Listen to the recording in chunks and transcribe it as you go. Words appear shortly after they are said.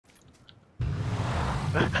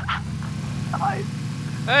Nice.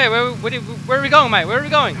 Hey, where are we going, mate? Where are we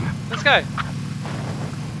going? Let's go.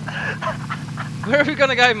 Where are we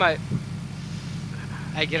gonna go, mate?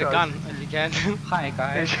 Hey, get a gun if you can. Hi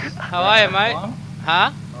guys. How are you, mate?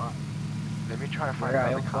 Huh? Let me try to find Where are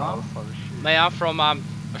another you car or from? some shit. Mate, I'm from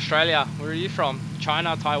Australia. Where are you from?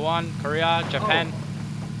 China, Taiwan, Korea, Japan,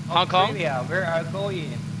 Hong Kong? Australia, where are you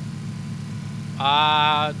going?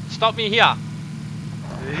 Stop me here.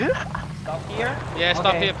 Stop here? Yeah,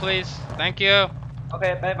 stop Okay. here, please. Thank you.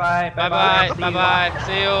 Okay, bye bye. Bye bye. See Bye you. bye.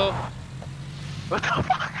 See you. What the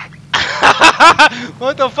fuck?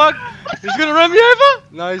 What the fuck? He's gonna run me over?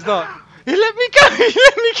 No, he's not. He let me go. He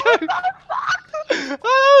let me go.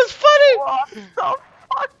 Oh, that was funny. What the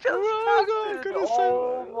fuck just Oh my god, happened? goodness sake.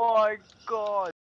 Oh my god.